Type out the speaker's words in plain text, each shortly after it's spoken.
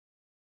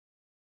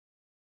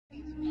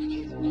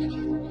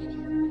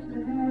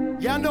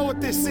Y'all know what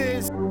this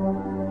is.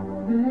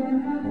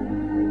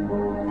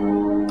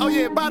 Oh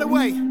yeah, by the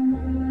way,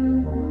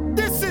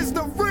 this is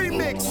the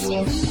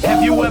remix.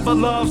 Have you ever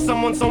loved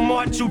someone so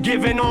much you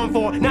giving on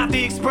for? Not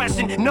the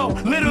expression, no,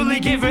 literally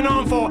giving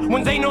on for.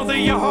 When they know they're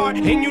your heart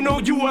and you know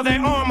you are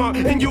their armor,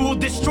 and you will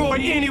destroy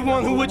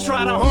anyone who would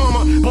try to harm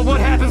her. But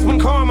what happens when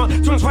karma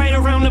turns right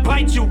around to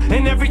bite you,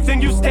 and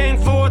everything you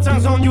stand for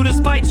turns on you to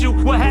spite you?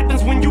 What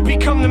happens when you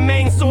become the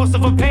main source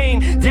of a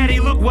pain? Daddy,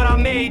 look what I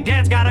made.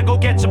 Dad's gotta go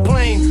get your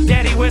plane.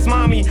 Daddy, where's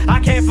mommy? I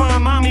can't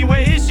find mommy.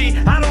 Where is she?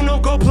 I don't know,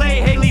 go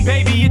play. Haley,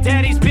 baby, your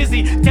daddy's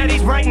busy.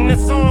 Daddy's writing the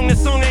song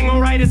ain't gonna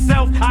write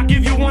itself. I'll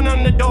give you one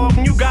underdog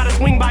and you gotta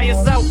swing by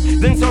yourself.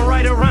 Then turn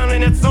right around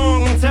in that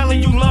song and tell her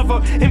you love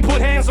her, and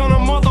put hands on her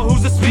mother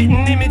who's a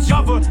spitting image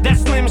of her.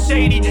 That's Slim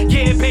Shady.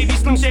 Yeah, baby,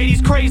 Slim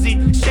Shady's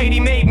crazy. Shady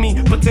made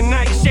me, but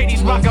tonight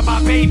Shady's rockin'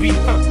 my baby.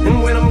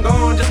 And when I'm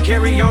gone, just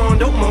carry on,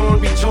 don't mourn,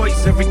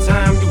 rejoice. Every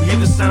time you hear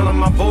the sound of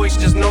my voice,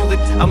 just know that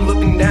I'm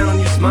looking down on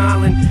you,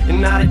 smiling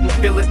and I didn't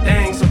feel a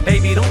thing. So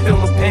baby, don't feel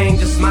no pain,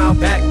 just smile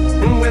back.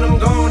 And when I'm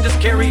gone, just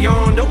carry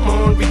on, don't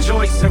mourn,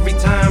 rejoice. Every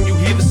time you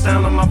hear the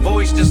sound of my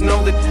voice, just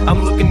know that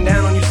I'm looking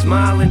down on you,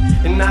 smiling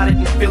and I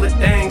didn't feel a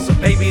thing. So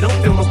baby,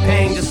 don't feel no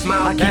pain, just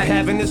smile back. I keep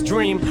having this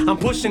dream, I'm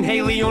pushing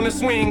Haley on the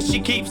swing. She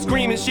keeps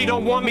screaming, she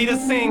don't want me to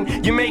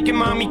sing. You're making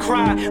mommy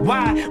cry.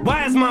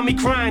 Why is mommy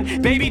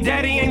crying? Baby,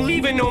 daddy ain't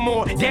leaving no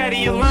more. Daddy,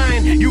 you're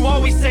lying. You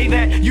always say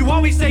that, you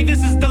always say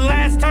this is the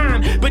last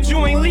time, but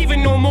you ain't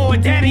leaving no more.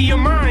 Daddy, you're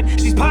mine.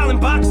 She's piling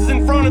boxes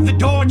in front of the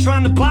door,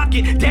 trying to block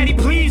it. Daddy,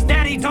 please,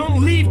 daddy,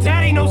 don't leave.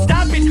 Daddy, no,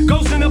 stop it.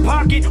 Goes in the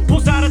pocket,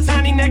 pulls out a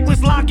tiny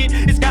necklace locket.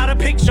 It's got a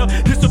picture,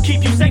 this'll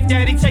keep you safe,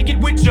 daddy, take it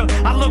with you.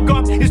 I look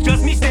up, it's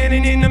just me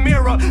standing in the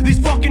mirror. These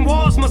fucking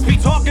walls must be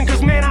talking,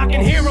 cause man, I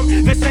can hear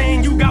them. They're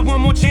saying you got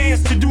one more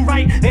chance to do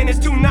right, and it's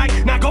tonight.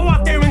 Now go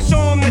out there and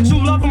show them that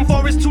you love them,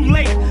 for it's too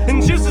late.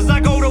 And just as I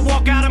go to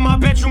walk out of my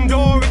bedroom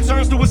door, it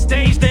turns to a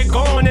stage, they're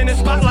gone, and the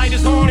spotlight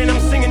is on, and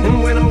I'm singing.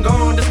 And when I'm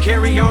gone, just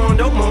carry on,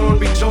 don't mourn,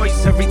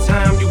 rejoice. Every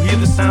time you hear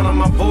the sound of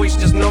my voice,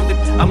 just know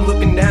that I'm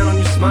looking down on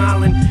you,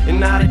 smiling,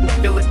 and I didn't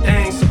feel a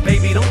thing. So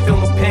baby, don't feel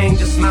no pain,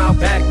 just smile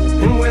back.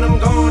 And when I'm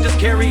gone, just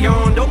carry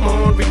on, don't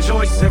mourn,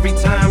 rejoice. Every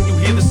time you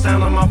hear the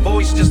sound of my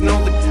voice, just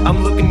know that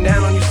I'm looking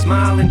down on you,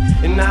 smiling,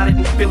 and I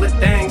didn't feel a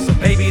thing. So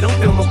baby, don't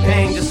feel no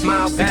pain, just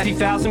smile back.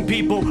 60,000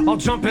 people all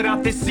jumping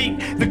out this seat.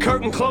 The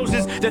curtain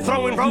closes, they're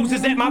throwing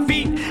roses at my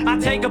feet. I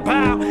take a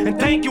bow and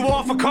thank you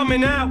all for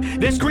coming out.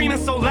 They're screaming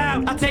so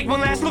loud, I take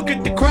one last look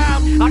at the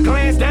crowd. I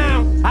glance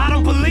down, I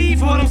don't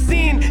believe what I'm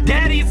seeing.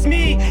 Daddy, it's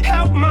me,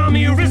 help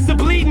mommy, your wrists are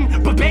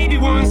bleeding. But baby,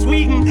 we're in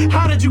Sweden,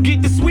 how did you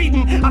get to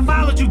Sweden? I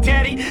followed you,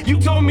 daddy, you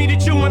told me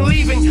that you weren't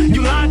leaving.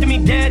 You lied to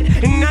me, dad,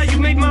 and now you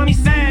made mommy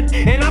sad.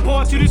 And I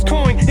bought you this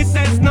coin, it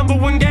says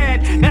 #1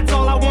 dad. That's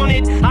all I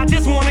wanted, I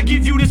just wanna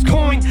give you this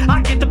coin.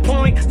 I get the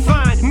point,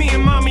 fine, me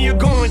and mommy are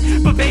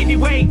going. But baby,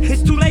 wait,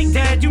 it's too late,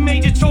 dad, you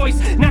made your choice.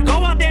 Now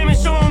go out there and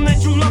show them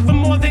that you love them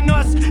more than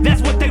us.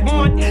 That's what they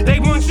want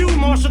you,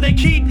 Marshall, they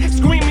keep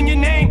screaming your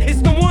name.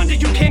 It's no wonder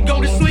you can't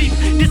go to sleep.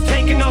 Just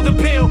take another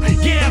pill,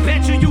 yeah, I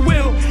bet you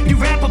will. You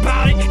rap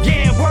about it,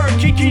 yeah, word,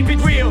 keep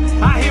it real.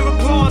 I hear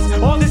applause,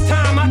 all this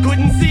time I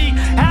couldn't see.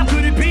 How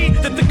could it be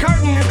that the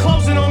curtain is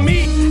closing on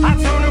me? I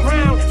turn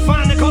around,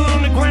 find the gun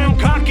on the ground,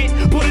 cock it,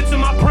 put it to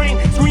my brain,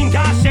 scream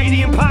God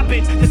Shady and pop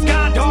it. The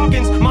sky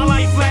darkens, my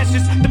light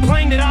flashes, the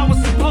plane that I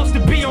was supposed to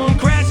be on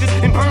crashes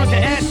and burns to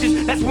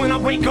ashes. That's when I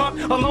wake up,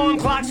 alarm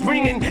clock's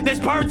ringing, there's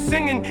birds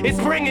singing, it's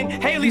springing,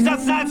 Haley's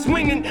outside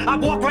swinging. I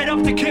walk right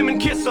up to Kim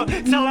and kiss her,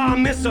 tell her I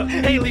miss her.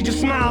 Haley just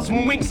smiles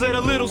and winks at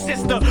her little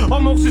sister,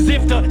 almost as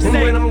if to say,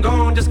 and when I'm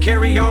gone, just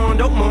carry on,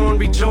 don't mourn,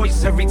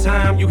 rejoice. Every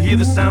time you hear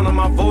the sound of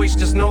my voice,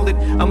 just know that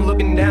I'm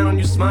looking down on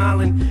you,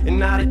 smiling,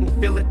 and I didn't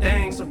feel a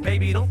thing. So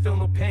baby, don't feel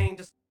no pain,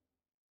 just